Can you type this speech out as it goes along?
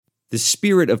The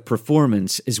spirit of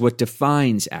performance is what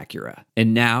defines Acura.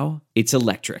 And now, it's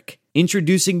electric.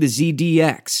 Introducing the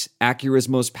ZDX, Acura's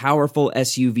most powerful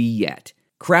SUV yet.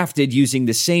 Crafted using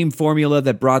the same formula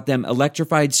that brought them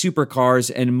electrified supercars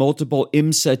and multiple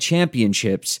IMSA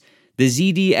championships, the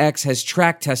ZDX has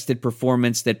track-tested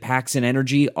performance that packs an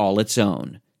energy all its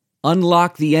own.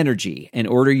 Unlock the energy and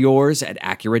order yours at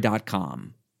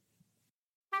Acura.com.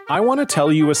 I want to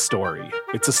tell you a story.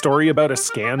 It's a story about a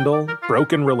scandal,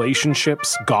 broken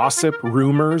relationships, gossip,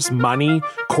 rumors, money,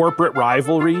 corporate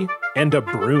rivalry, and a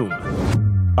broom.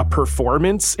 A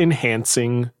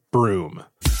performance-enhancing broom.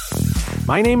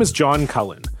 My name is John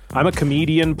Cullen. I'm a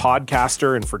comedian,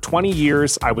 podcaster, and for 20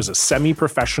 years, I was a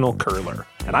semi-professional curler.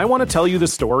 And I want to tell you the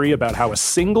story about how a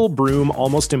single broom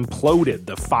almost imploded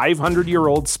the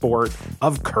 500-year-old sport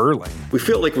of curling. We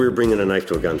felt like we were bringing a knife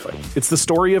to a gunfight. It's the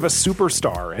story of a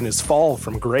superstar and his fall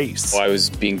from grace. I was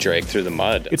being dragged through the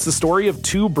mud. It's the story of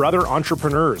two brother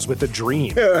entrepreneurs with a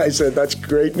dream. I said, that's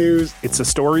great news. It's a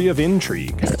story of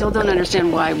intrigue. I still don't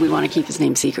understand why we want to keep his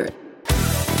name secret.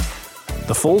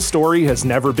 The full story has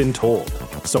never been told,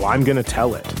 so I'm going to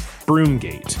tell it.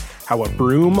 Broomgate, how a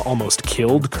broom almost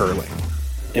killed curling.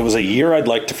 It was a year I'd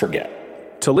like to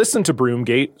forget. To listen to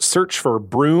Broomgate, search for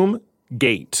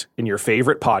Broomgate in your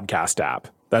favorite podcast app.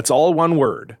 That's all one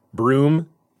word,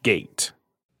 Broomgate.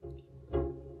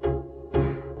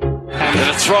 I'm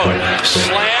going to throw it.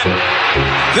 Slam.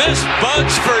 This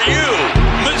bug's for you,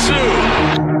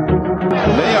 Mizzou.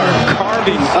 They are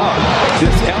carving up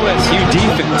this LSU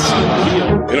defense.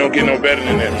 It don't get no better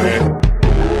than that, man.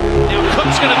 Now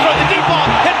Cook's going to throw the deep ball,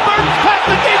 and Burton's past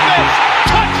the defense.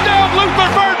 Touchdown,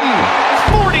 Luther Burton.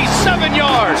 47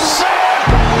 yards.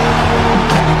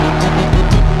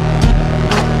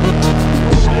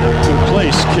 Snap to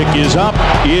place. Kick is up.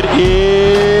 It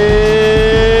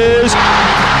is.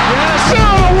 Yes. Oh,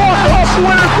 a walk-off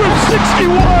winner from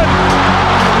 61.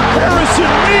 Harrison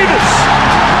Mevis.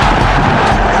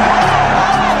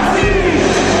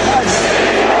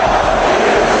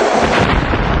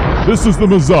 This is the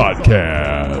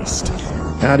Mizzou-cast.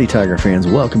 Howdy, Tiger fans.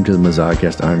 Welcome to the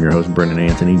Mizzou-cast. I'm your host, Brendan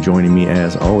Anthony. Joining me,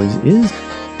 as always, is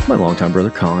my longtime brother,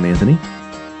 Colin Anthony.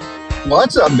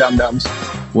 What's up, dum-dums?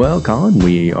 Well, Colin,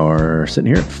 we are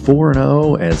sitting here at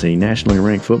 4-0 as a nationally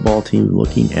ranked football team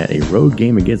looking at a road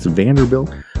game against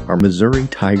Vanderbilt. Our Missouri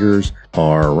Tigers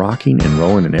are rocking and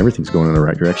rolling, and everything's going in the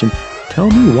right direction. Tell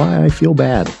me why I feel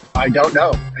bad. I don't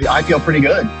know. I feel pretty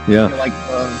good. Yeah. I feel like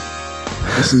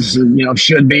this is,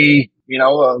 should be, a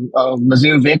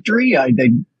Mizzou victory. I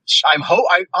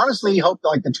honestly hope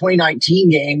like the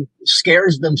 2019 game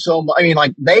scares them so much. I mean,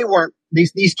 like they weren't,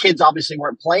 these kids obviously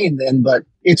weren't playing then, but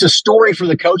it's a story for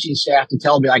the coaching staff to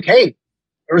tell me like, hey,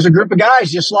 there was a group of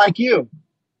guys just like you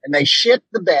and they shit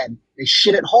the bed. They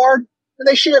shit it hard and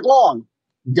they shit it long.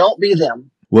 Don't be them.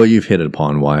 Well, you've hit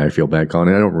upon why I feel bad, Colin.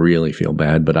 I don't really feel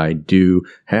bad, but I do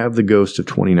have the ghost of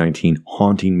 2019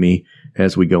 haunting me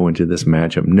as we go into this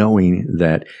matchup, knowing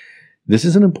that this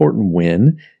is an important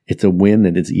win. It's a win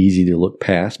that it's easy to look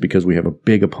past because we have a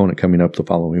big opponent coming up the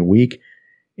following week.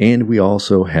 And we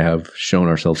also have shown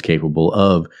ourselves capable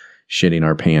of shitting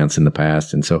our pants in the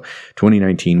past. And so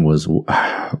 2019 was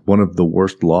one of the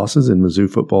worst losses in Mizzou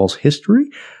football's history.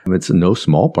 It's in no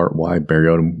small part why Barry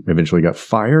Odom eventually got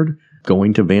fired.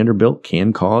 Going to Vanderbilt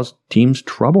can cause teams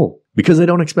trouble because they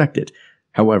don't expect it.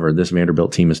 However, this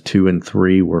Vanderbilt team is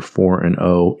 2-3. We're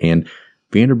 4-0, and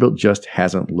Vanderbilt just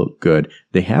hasn't looked good.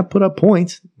 They have put up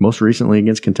points, most recently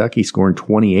against Kentucky, scoring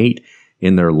 28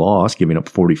 in their loss, giving up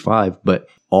 45. But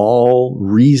all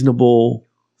reasonable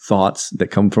thoughts that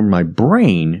come from my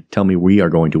brain tell me we are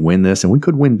going to win this, and we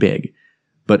could win big.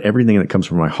 But everything that comes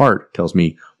from my heart tells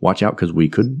me, watch out, because we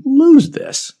could lose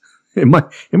this. Am I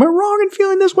wrong in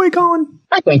feeling this way, Colin?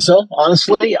 I think so.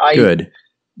 Honestly, Good.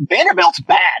 Vanderbilt's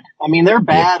bad. I mean, they're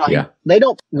bad. Yeah. They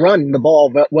don't run the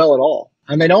ball well at all.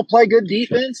 And they don't play good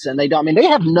defense. And they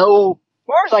have no, as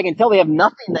far as I can tell, they have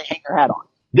nothing they hang their hat on.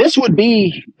 This would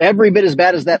be every bit as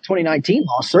bad as that 2019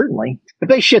 loss, certainly. If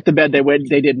they shit the bed they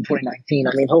did in 2019,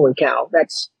 I mean, holy cow.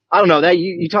 That's, I don't know, that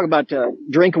you talk about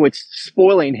Drinkowitz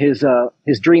spoiling his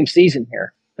dream season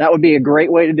here. That would be a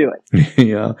great way to do it.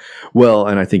 Yeah. Well,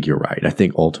 and I think you're right. I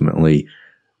think ultimately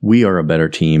we are a better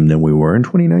team than we were in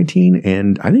 2019.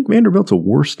 And I think Vanderbilt's a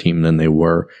worse team than they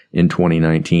were in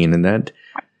 2019. And that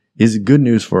is good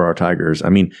news for our Tigers. I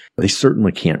mean, they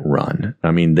certainly can't run.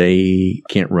 I mean, they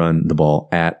can't run the ball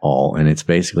at all. And it's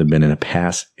basically been in a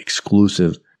pass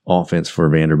exclusive offense for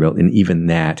Vanderbilt. And even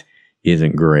that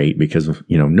isn't great because,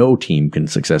 no team can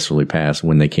successfully pass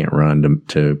when they can't run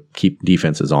to keep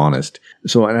defenses honest.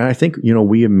 So I think,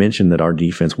 we have mentioned that our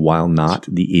defense, while not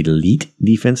the elite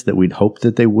defense that we'd hoped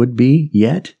that they would be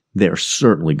yet, they're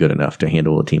certainly good enough to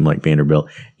handle a team like Vanderbilt.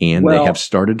 And they have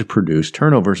started to produce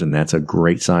turnovers, and that's a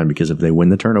great sign because if they win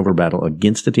the turnover battle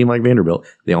against a team like Vanderbilt,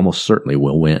 they almost certainly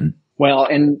will win. Well,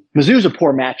 and Mizzou's a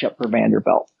poor matchup for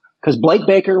Vanderbilt because Blake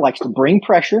Baker likes to bring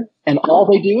pressure, and all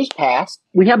they do is pass.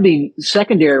 We have the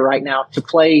secondary right now to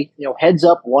play, heads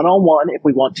up one-on-one if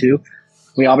we want to.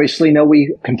 We obviously know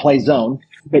we can play zone.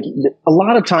 But a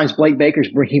lot of times Blake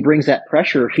he brings that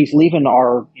pressure. He's leaving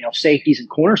our, safeties and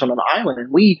corners on an island.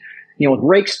 And we, with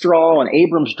Rakestraw and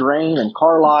Abrams Drain and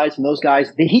Carlisle and those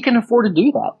guys, he can afford to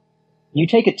do that. You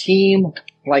take a team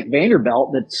like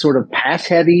Vanderbilt that's sort of pass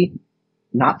heavy,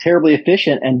 not terribly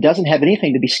efficient, and doesn't have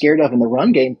anything to be scared of in the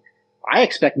run game. I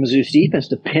expect Mizzou's defense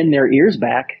to pin their ears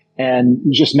back and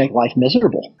just make life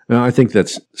miserable. No, I think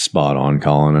that's spot on,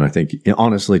 Colin. And I think,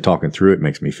 honestly, talking through it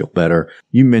makes me feel better.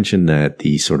 You mentioned that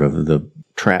the sort of the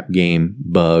trap game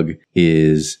bug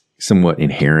is somewhat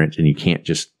inherent and you can't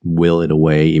just will it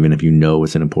away, even if you know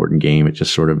it's an important game. It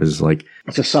just sort of is like...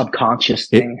 It's a subconscious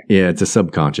thing. It's a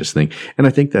subconscious thing. And I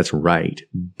think that's right.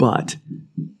 But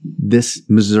this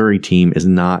Missouri team is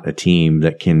not a team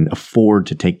that can afford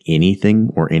to take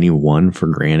anything or anyone for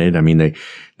granted. I mean,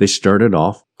 they started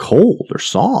off cold or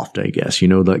soft, I guess.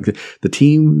 Like the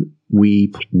team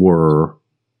we were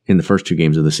in the first two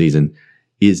games of the season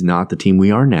is not the team we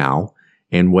are now.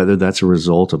 And whether that's a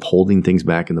result of holding things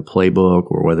back in the playbook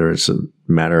or whether it's a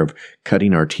matter of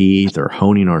cutting our teeth or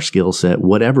honing our skill set,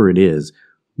 whatever it is,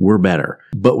 we're better.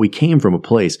 But we came from a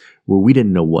place where we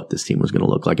didn't know what this team was going to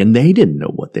look like, and they didn't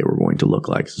know what they were going to look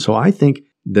like. So I think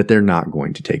that they're not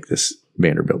going to take this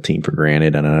Vanderbilt team for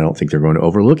granted, and I don't think they're going to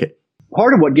overlook it.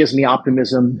 Part of what gives me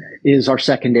optimism is our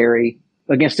secondary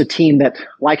against a team that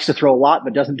likes to throw a lot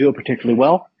but doesn't do it particularly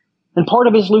well. And part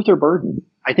of it is Luther Burden.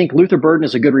 I think Luther Burden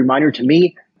is a good reminder to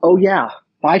me,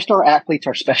 5-star athletes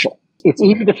are special. It's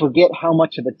easy to forget how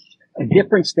much of a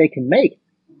difference they can make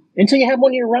until you have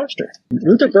one in your roster.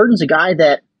 Luther Burden's a guy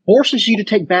that forces you to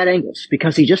take bad angles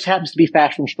because he just happens to be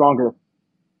faster and stronger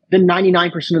than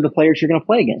 99% of the players you're going to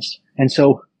play against. And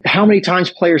so how many times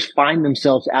players find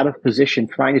themselves out of position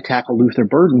trying to tackle Luther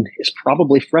Burden is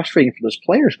probably frustrating for those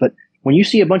players. But when you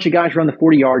see a bunch of guys run the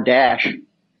 40-yard dash,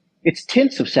 it's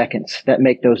tenths of seconds that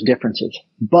make those differences.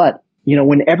 But,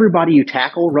 when everybody you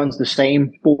tackle runs the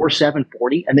same 4.7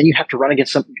 40, and then you have to run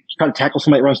against try to tackle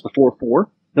somebody that runs the 4.4,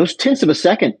 those tenths of a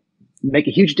second make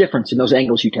a huge difference in those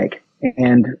angles you take.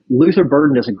 And Luther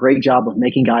Burden does a great job of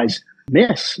making guys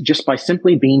miss just by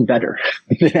simply being better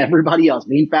than everybody else,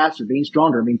 being faster, being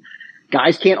stronger. I mean,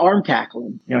 guys can't arm tackle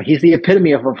him. He's the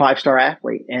epitome of a 5-star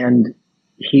athlete. And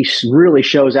he really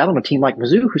shows out on a team like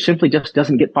Mizzou, who simply just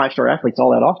doesn't get 5-star athletes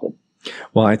all that often.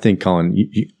 Well, I think,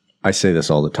 Colin, I say this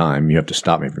all the time. You have to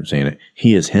stop me from saying it.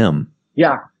 He is him.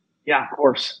 Yeah, of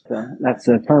course. That's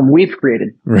a term we've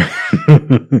created.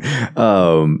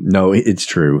 No, it's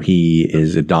true. He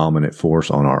is a dominant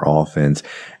force on our offense,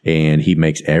 and he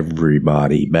makes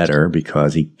everybody better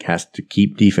because he has to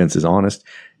keep defenses honest.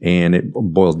 And it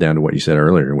boils down to what you said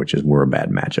earlier, which is we're a bad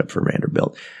matchup for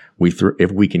Vanderbilt.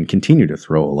 If we can continue to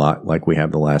throw a lot like we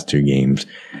have the last two games,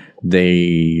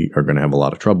 they are going to have a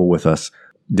lot of trouble with us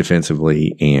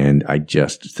defensively. And I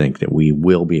just think that we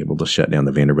will be able to shut down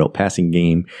the Vanderbilt passing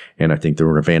game. And I think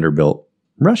the Vanderbilt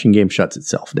rushing game shuts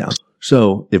itself down.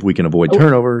 So if we can avoid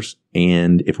turnovers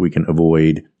and if we can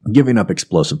avoid giving up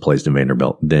explosive plays to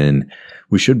Vanderbilt, then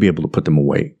we should be able to put them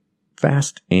away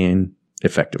fast and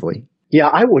effectively. Yeah,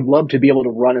 I would love to be able to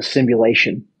run a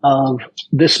simulation of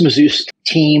this Mizzou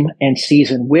team and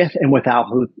season with and without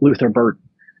Luther Burden.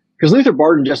 Because Luther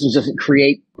Burden just doesn't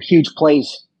create huge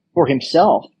plays for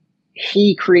himself.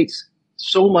 He creates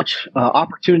so much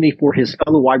opportunity for his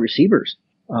fellow wide receivers.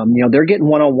 They're getting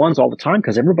one-on-ones all the time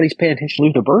because everybody's paying attention to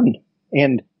Luther Burden.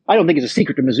 And I don't think it's a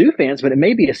secret to Mizzou fans, but it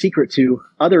may be a secret to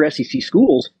other SEC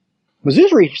schools.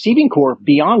 Mizzou's receiving core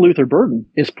beyond Luther Burden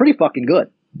is pretty fucking good.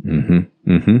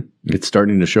 Mm-hmm. Mm-hmm. It's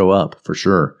starting to show up for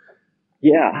sure.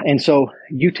 Yeah. And so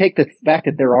you take the fact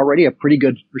that they're already a pretty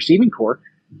good receiving core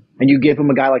and you give them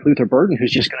a guy like Luther Burden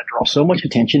who's just going to draw so much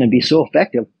attention and be so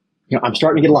effective. I'm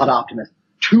starting to get a lot of optimism.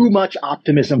 Too much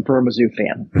optimism for a Mizzou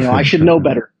fan. I should know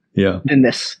better than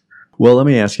this. Well, let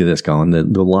me ask you this, Colin.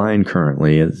 The line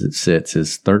currently, as it sits,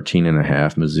 is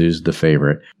 13.5. Mizzou's the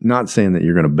favorite. Not saying that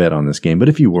you're going to bet on this game, but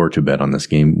if you were to bet on this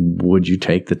game, would you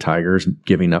take the Tigers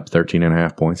giving up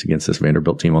 13.5 points against this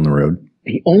Vanderbilt team on the road?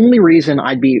 The only reason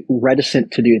I'd be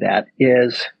reticent to do that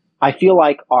is I feel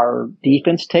like our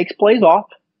defense takes plays off.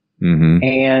 Mm-hmm.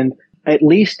 And at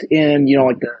least in,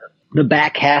 like the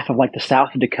back half of like the South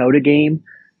Dakota game,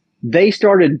 they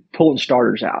started pulling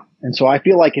starters out. And so I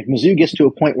feel like if Mizzou gets to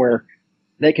a point where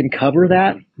they can cover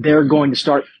that, they're going to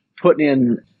start putting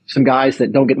in some guys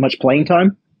that don't get much playing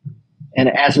time. And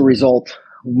as a result,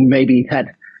 maybe that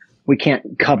we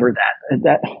can't cover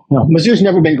that. Mizzou's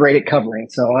never been great at covering,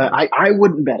 so I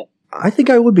wouldn't bet it. I think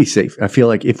I would be safe. I feel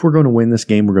like if we're going to win this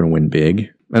game, we're going to win big.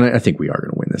 And I think we are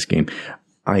going to win this game.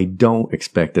 I don't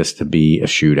expect this to be a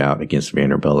shootout against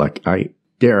Vanderbilt. Like I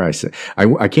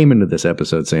came into this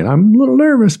episode saying I'm a little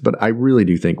nervous, but I really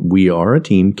do think we are a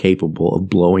team capable of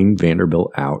blowing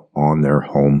Vanderbilt out on their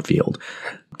home field.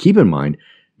 Keep in mind,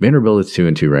 Vanderbilt is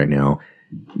 2-2 right now.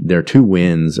 Their 2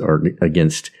 wins are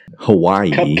against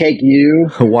Hawaii,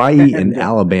 Hawaii and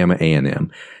Alabama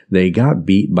A&M. They got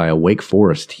beat by a Wake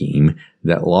Forest team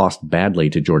that lost badly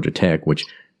to Georgia Tech, which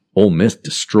Ole Miss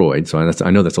destroyed. So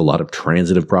I know that's a lot of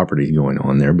transitive properties going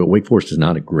on there, but Wake Forest is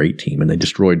not a great team, and they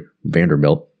destroyed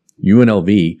Vanderbilt.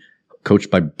 UNLV,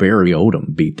 coached by Barry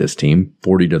Odom, beat this team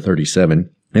 40-37.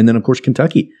 And then, of course,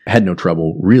 Kentucky had no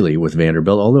trouble really with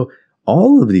Vanderbilt, although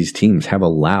all of these teams have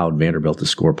allowed Vanderbilt to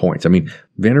score points. I mean,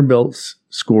 Vanderbilt's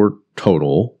score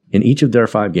total in each of their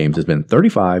 5 games has been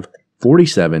 35,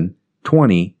 47,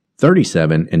 20,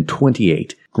 37, and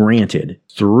 28. Granted,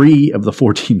 3 of the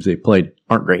 4 teams they played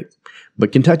aren't great,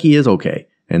 but Kentucky is okay,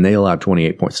 and they allowed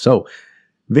 28 points. So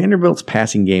Vanderbilt's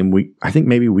passing game, I think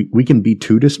maybe we can be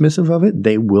too dismissive of it.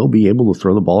 They will be able to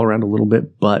throw the ball around a little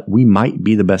bit, but we might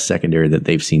be the best secondary that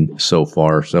they've seen so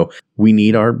far. So we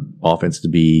need our offense to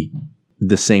be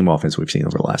the same offense we've seen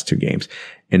over the last 2 games.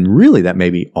 And really, that may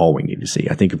be all we need to see.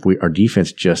 I think if our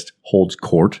defense just holds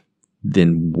court,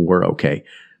 then we're okay.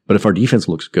 But if our defense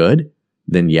looks good,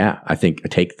 then yeah, I think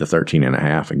take the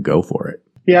 13.5 and go for it.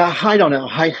 Yeah, I don't know.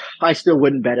 I still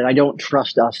wouldn't bet it. I don't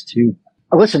trust us to.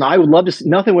 Listen, I would love to.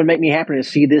 Nothing would make me happier to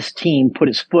see this team put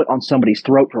its foot on somebody's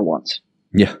throat for once.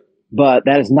 Yeah, but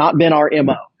that has not been our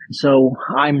MO. So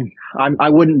I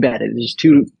wouldn't bet it. It's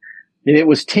too. If it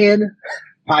was 10,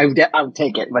 I would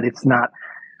take it, but it's not.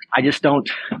 I just don't.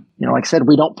 Like I said,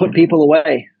 we don't put people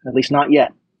away. At least not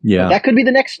yet. Yeah, but that could be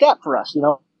the next step for us.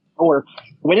 We're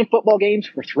winning football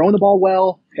games. We're throwing the ball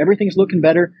well. Everything's looking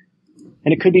better.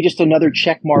 And it could be just another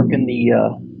check mark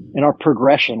in our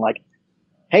progression. Like,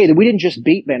 hey, we didn't just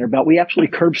beat Vanderbilt. We actually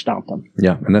curb stomped them.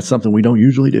 Yeah, and that's something we don't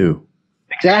usually do.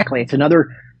 Exactly. It's another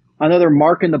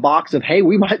mark in the box of, hey,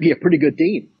 we might be a pretty good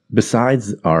team.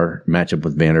 Besides our matchup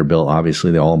with Vanderbilt, obviously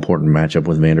the all-important matchup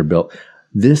with Vanderbilt,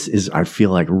 this is, I feel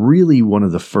like, really one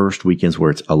of the first weekends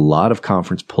where it's a lot of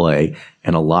conference play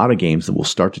and a lot of games that will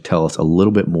start to tell us a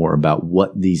little bit more about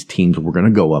what these teams we're going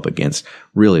to go up against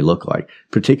really look like,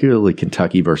 particularly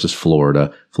Kentucky versus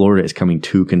Florida. Florida is coming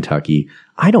to Kentucky.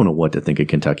 I don't know what to think of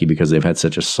Kentucky because they've had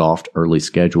such a soft early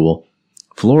schedule.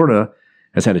 Florida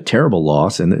has had a terrible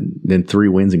loss and then 3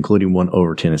 wins, including one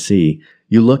over Tennessee.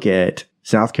 You look at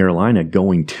South Carolina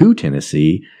going to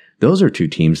Tennessee. Those are 2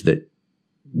 teams that,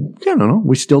 I don't know,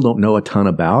 we still don't know a ton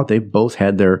about. They've both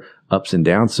had their ups and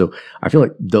downs. So I feel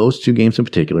like those 2 games in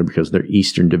particular, because they're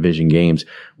Eastern Division games,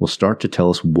 will start to tell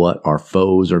us what our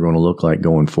foes are going to look like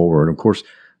going forward. Of course,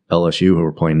 LSU, who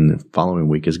we're playing the following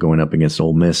week, is going up against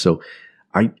Ole Miss. So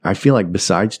I feel like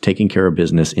besides taking care of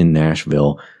business in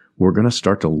Nashville, we're going to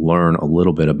start to learn a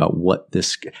little bit about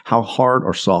how hard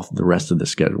or soft the rest of the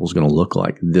schedule is going to look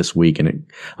like this week. And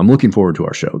I'm looking forward to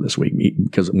our show this week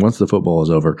because once the football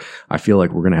is over, I feel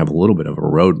like we're going to have a little bit of a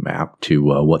roadmap to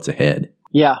what's ahead.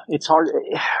 Yeah, it's hard.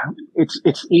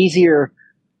 It's easier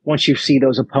once you see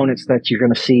those opponents that you're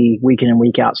going to see week in and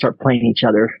week out start playing each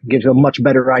other. It gives you a much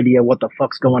better idea what the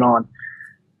fuck's going on.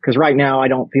 Because right now, I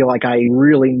don't feel like I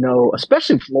really know,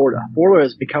 especially Florida. Florida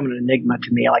has become an enigma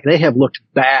to me. Like, they have looked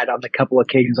bad on the couple of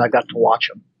occasions I got to watch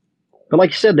them. But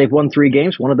like you said, they've won 3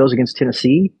 games, one of those against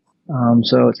Tennessee.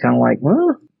 So it's kind of like,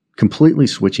 well. Completely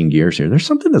switching gears here. There's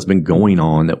something that's been going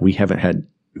on that we haven't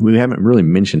really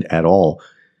mentioned at all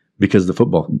because the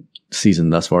football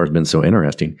season thus far has been so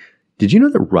interesting. Did you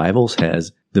know that Rivals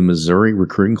has the Missouri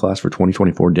recruiting class for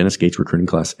 2024, Dennis Gates recruiting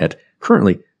class, at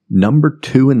currently number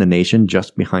 2 in the nation,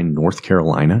 just behind North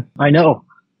Carolina? I know.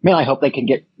 Man, I hope they can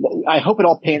I hope it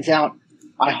all pans out.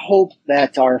 I hope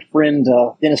that our friend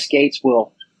Dennis Gates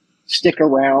will stick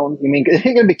around. I mean, there's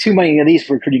going to be too many of these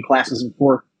recruiting classes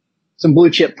before some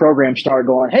blue chip programs start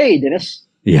going, hey, Dennis,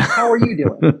 how are you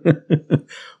doing?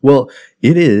 Well,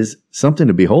 it is something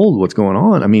to behold what's going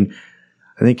on. I mean,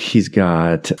 I think he's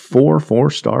got 4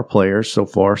 4-star players so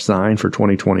far signed for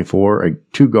 2024,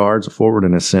 2 guards, a forward,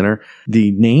 and a center. The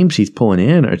names he's pulling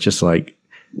in are just like,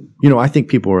 I think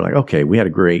people were like, okay, we had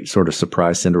a great sort of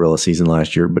surprise Cinderella season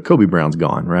last year, but Kobe Brown's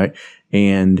gone, right?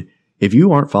 And if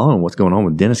you aren't following what's going on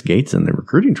with Dennis Gates and the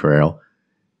recruiting trail,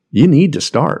 you need to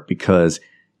start because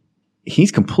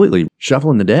he's completely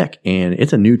shuffling the deck and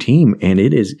it's a new team. And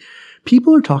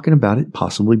people are talking about it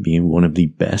possibly being one of the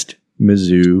best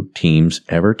Mizzou teams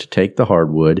ever to take the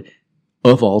hardwood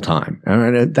of all time. I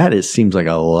mean, seems like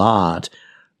a lot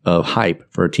of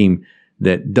hype for a team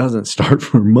that doesn't start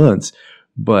for months,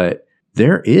 but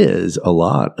there is a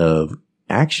lot of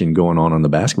action going on the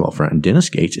basketball front. And Dennis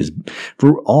Gates is,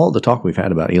 for all the talk we've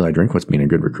had about Eli Drinkwitz being a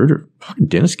good recruiter,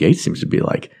 Dennis Gates seems to be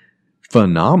like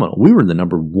phenomenal. We were the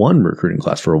number 1 recruiting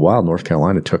class for a while. North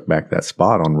Carolina took back that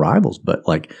spot on Rivals, but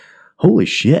like, holy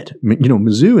shit.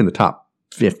 Mizzou in the top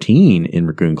 15 in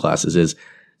recruiting classes is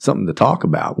something to talk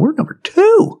about. We're number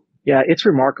 2. Yeah, it's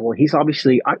remarkable. He's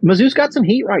obviously, Mizzou's got some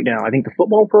heat right now. I think the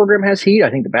football program has heat. I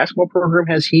think the basketball program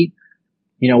has heat.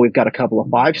 We've got a couple of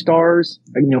 5 stars.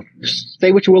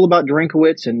 Say what you will about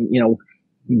Drinkwitz, and,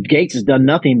 Gates has done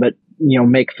nothing but,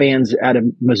 make fans out of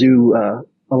Mizzou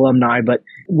alumni. But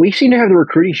we seem to have the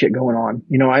recruiting shit going on.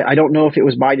 I don't know if it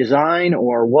was by design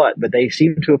or what, but they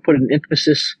seem to have put an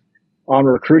emphasis on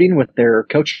recruiting with their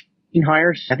coaching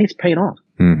hires. I think it's paying off.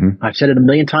 Mm-hmm. I've said it a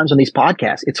million times on these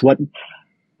podcasts. It's what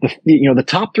the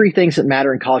top 3 things that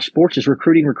matter in college sports is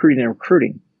recruiting, and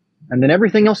recruiting. And then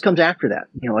everything else comes after that.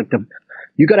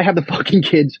 You got to have the fucking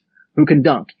kids who can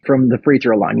dunk from the free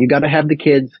throw line. You got to have the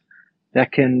kids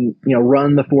that can,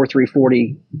 run the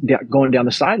 4-3-40 going down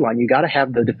the sideline. You got to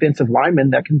have the defensive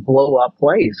linemen that can blow up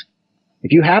plays.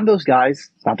 If you have those guys,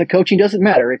 it's not that coaching doesn't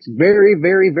matter. It's very,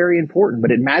 very, very important,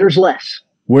 but it matters less.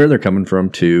 Where they're coming from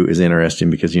too is interesting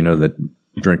because that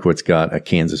Drinkwitz got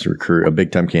a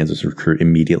big-time Kansas recruit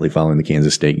immediately following the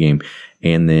Kansas State game.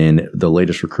 And then the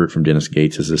latest recruit from Dennis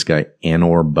Gates is this guy,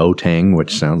 Anor Boateng,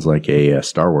 which sounds like a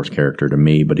Star Wars character to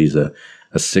me, but he's a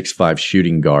 6'5"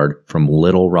 shooting guard from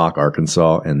Little Rock,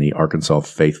 Arkansas. And the Arkansas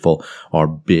faithful are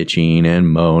bitching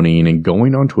and moaning and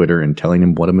going on Twitter and telling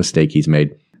him what a mistake he's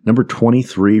made. Number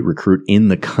 23 recruit in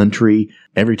the country.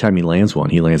 Every time he lands one,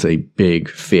 he lands a big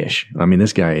fish. I mean,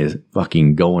 this guy is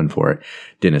fucking going for it,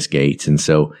 Dennis Gates. And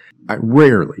so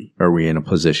rarely are we in a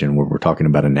position where we're talking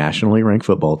about a nationally ranked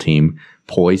football team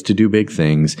poised to do big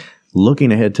things,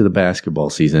 looking ahead to the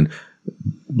basketball season,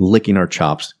 licking our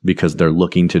chops because they're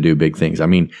looking to do big things. I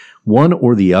mean, one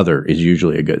or the other is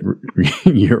usually a good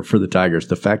year for the Tigers.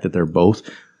 The fact that they're both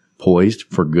poised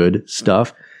for good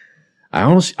stuff, I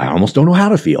almost don't know how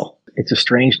to feel. It's a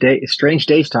strange day. It's strange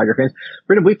days, Tiger fans.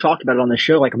 Brendan, we've talked about it on the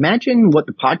show. Like, imagine what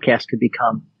the podcast could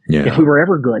become if we were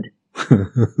ever good.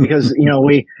 Because,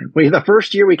 we the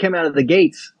first year we came out of the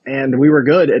gates and we were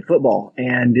good at football.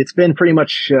 And it's been pretty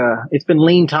much, it's been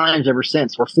lean times ever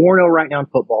since. We're 4-0 right now in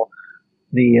football.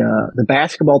 The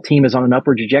basketball team is on an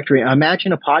upward trajectory.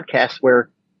 Imagine a podcast where,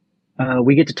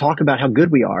 we get to talk about how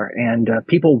good we are and,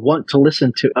 people want to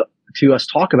listen to us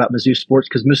talk about Mizzou sports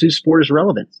because Mizzou sport is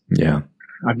relevant. Yeah.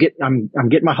 I'm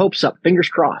getting my hopes up. Fingers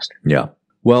crossed. Yeah.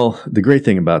 Well, the great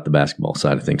thing about the basketball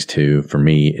side of things too, for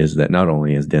me, is that not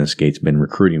only has Dennis Gates been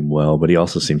recruiting well, but he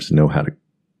also seems to know how to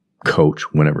coach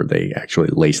whenever they actually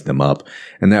lace them up.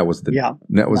 And that was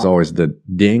always the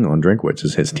ding on Drinkwitz,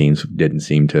 is his teams didn't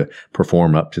seem to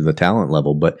perform up to the talent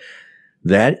level, but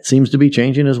that seems to be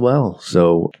changing as well.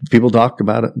 So people talk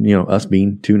about it, us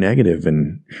being too negative,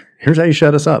 and here's how you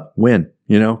shut us up. Win,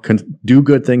 do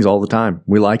good things all the time.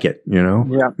 We like it,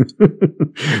 Yeah.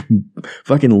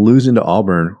 Fucking losing to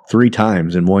Auburn 3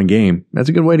 times in one game. That's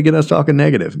a good way to get us talking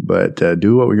negative, but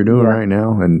do what you're doing right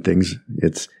now and things,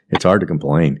 it's hard to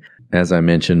complain. As I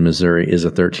mentioned, Missouri is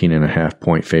a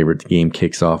 13.5-point favorite. The game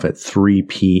kicks off at 3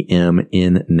 p.m.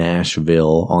 in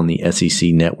Nashville on the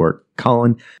SEC network.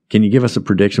 Colin, can you give us a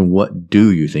prediction? What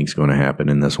do you think is going to happen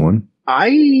in this one?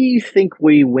 I think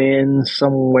we win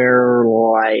somewhere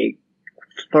like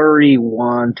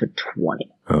 31-20.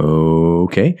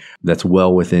 Okay. That's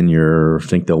well within your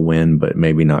think they'll win, but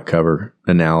maybe not cover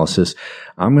analysis.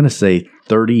 I'm going to say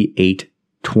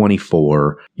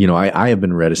 38-24. I have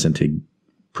been reticent to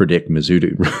predict Mizzou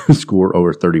to score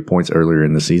over 30 points earlier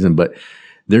in the season, but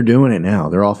they're doing it now.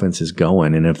 Their offense is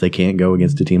going, and if they can't go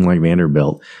against a team like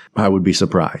Vanderbilt, I would be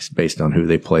surprised based on who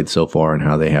they played so far and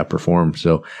how they have performed.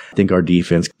 So I think our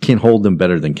defense can hold them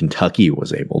better than Kentucky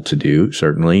was able to do,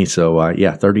 certainly. So,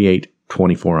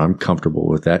 38-24, I'm comfortable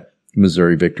with that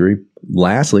Missouri victory.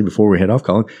 Lastly, before we head off,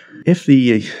 Colin, if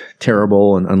the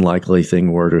terrible and unlikely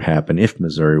thing were to happen, if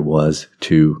Missouri was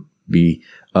to be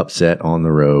upset on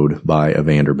the road by a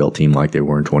Vanderbilt team like they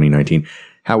were in 2019,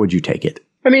 how would you take it?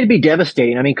 I mean, it'd be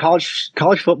devastating. I mean, college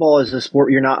football is a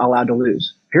sport you're not allowed to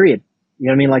lose, period. You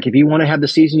know what I mean? Like, if you want to have the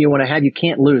season you want to have, you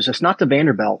can't lose. It's not the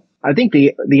Vanderbilt. I think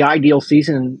the ideal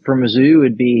season for Mizzou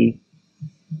would be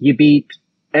you beat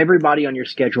everybody on your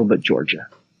schedule but Georgia.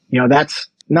 That's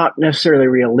not necessarily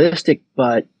realistic,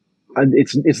 but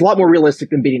it's a lot more realistic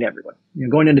than beating everyone.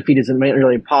 Going undefeated isn't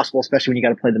really impossible, especially when you got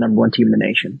to play the number one team in the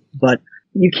nation. But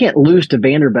you can't lose to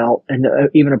Vanderbilt and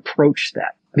even approach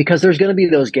that, because there's going to be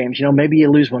those games. Maybe you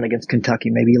lose one against Kentucky,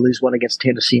 maybe you lose one against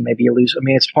Tennessee, maybe you lose.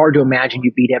 It's hard to imagine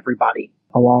you beat everybody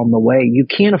along the way. You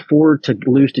can't afford to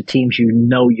lose to teams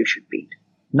you should beat.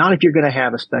 Not if you're going to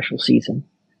have a special season.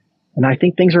 And I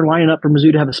think things are lining up for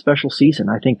Mizzou to have a special season.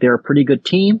 I think they're a pretty good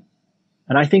team.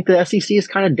 And I think the SEC is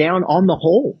kind of down on the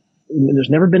whole. There's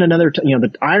never been another,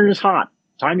 the iron is hot.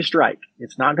 Time to strike.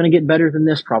 It's not going to get better than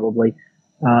this probably,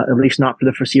 at least not for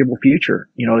the foreseeable future,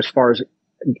 as far as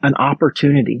an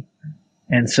opportunity.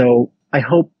 And so I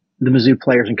hope the Mizzou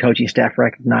players and coaching staff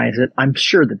recognize it. I'm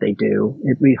sure that they do.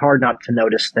 It'd be hard not to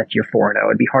notice that you're 4-0.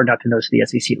 It'd be hard not to notice the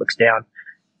SEC looks down.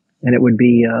 And it would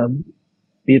be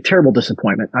a terrible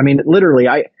disappointment. Literally,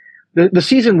 the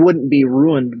season wouldn't be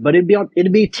ruined, but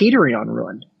it'd be teetering on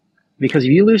ruined, because if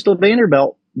you lose to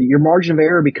Vanderbilt, your margin of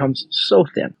error becomes so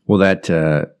thin. Well,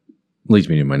 that leads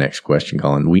me to my next question,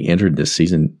 Colin. We entered this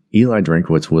season, Eli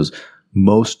Drinkwitz was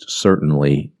most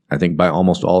certainly, I think by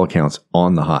almost all accounts,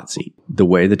 on the hot seat. The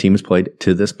way the team has played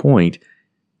to this point,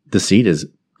 the seat has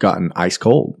gotten ice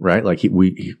cold, right? Like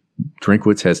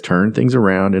Drinkwitz has turned things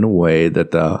around in a way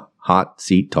that the hot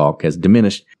seat talk has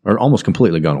diminished or almost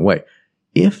completely gone away.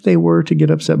 If they were to get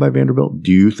upset by Vanderbilt,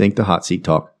 do you think the hot seat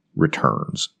talk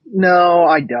returns? No,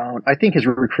 I don't. I think his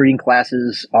recruiting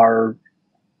classes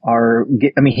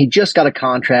he just got a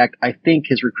contract. I think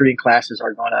his recruiting classes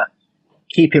are going to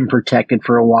keep him protected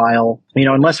for a while.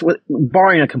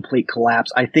 Barring a complete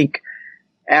collapse, I think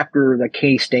after the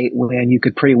K-State win, you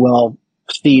could pretty well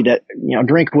see that,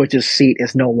 Drinkwitz's seat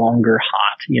is no longer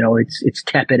hot. It's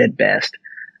tepid at best.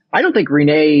 I don't think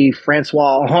Renee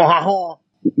Francois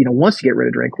wants to get rid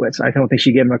of Drinkwitz. I don't think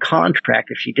she'd give him a contract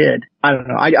if she did. I don't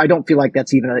know. I don't feel like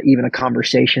that's even a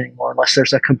conversation anymore unless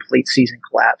there's a complete season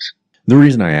collapse. The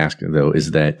reason I ask, though,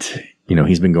 is that,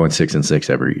 he's been going 6-6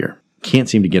 every year. Can't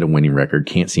seem to get a winning record.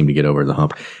 Can't seem to get over the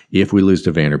hump. If we lose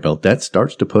to Vanderbilt, that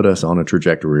starts to put us on a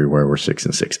trajectory where we're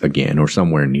 6-6 again or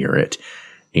somewhere near it.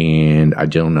 And I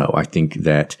don't know. I think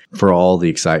that for all the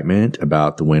excitement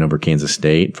about the win over Kansas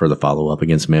State, for the follow-up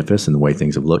against Memphis and the way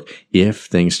things have looked, if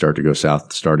things start to go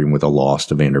south, starting with a loss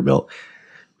to Vanderbilt,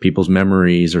 people's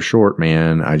memories are short,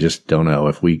 man. I just don't know.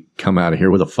 If we come out of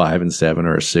here with a 5-7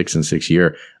 or a 6-6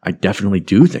 year, I definitely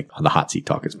do think the hot seat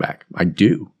talk is back. I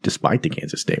do, despite the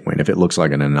Kansas State win, if it looks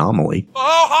like an anomaly.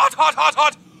 Oh, hot, hot, hot,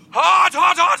 hot. Hot,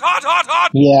 hot, hot, hot, hot,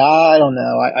 hot. Yeah, I don't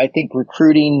know. I think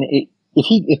recruiting,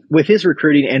 if with his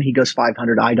recruiting and he goes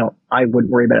 500, I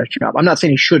wouldn't worry about his job. I'm not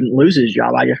saying he shouldn't lose his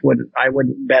job. I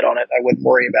wouldn't bet on it. I wouldn't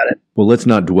worry about it. Well, let's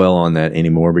not dwell on that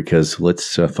anymore, because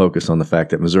let's focus on the fact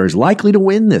that Missouri is likely to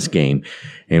win this game.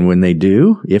 And when they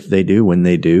do,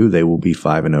 they will be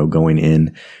 5-0 going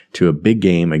in to a big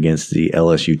game against the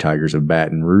LSU Tigers of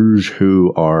Baton Rouge,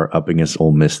 who are up against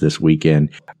Ole Miss this weekend.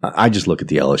 I just look at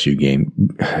the LSU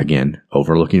game, again,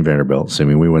 overlooking Vanderbilt,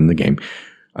 assuming we win the game.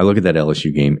 I look at that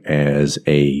LSU game as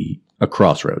a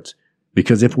crossroads,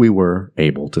 because if we were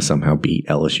able to somehow beat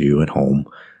LSU at home,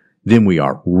 then we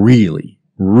are really,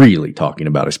 really talking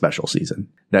about a special season.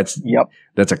 That's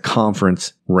a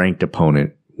conference ranked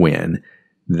opponent win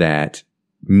that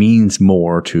means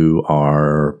more to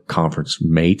our conference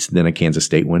mates than a Kansas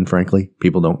State win, frankly.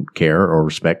 People don't care or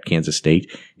respect Kansas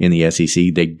State in the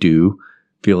SEC. They do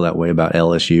feel that way about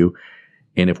LSU.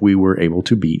 And if we were able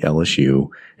to beat LSU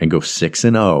and go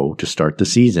 6-0 to start the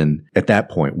season, at that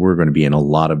point, we're going to be in a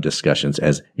lot of discussions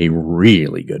as a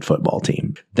really good football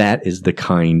team. That is the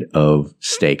kind of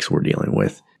stakes we're dealing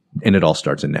with. And it all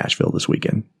starts in Nashville this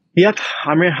weekend. Yep.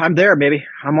 I'm there, baby.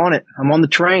 I'm on it. I'm on the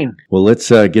train. Well, let's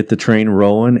get the train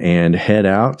rolling and head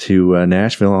out to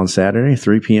Nashville on Saturday,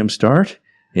 3 p.m. start.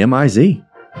 MIZ.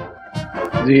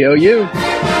 ZOU.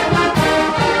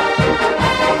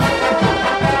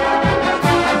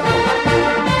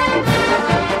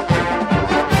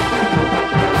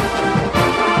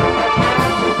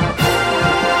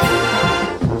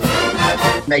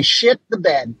 They shit the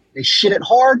bed. They shit it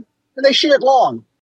hard and they shit it long.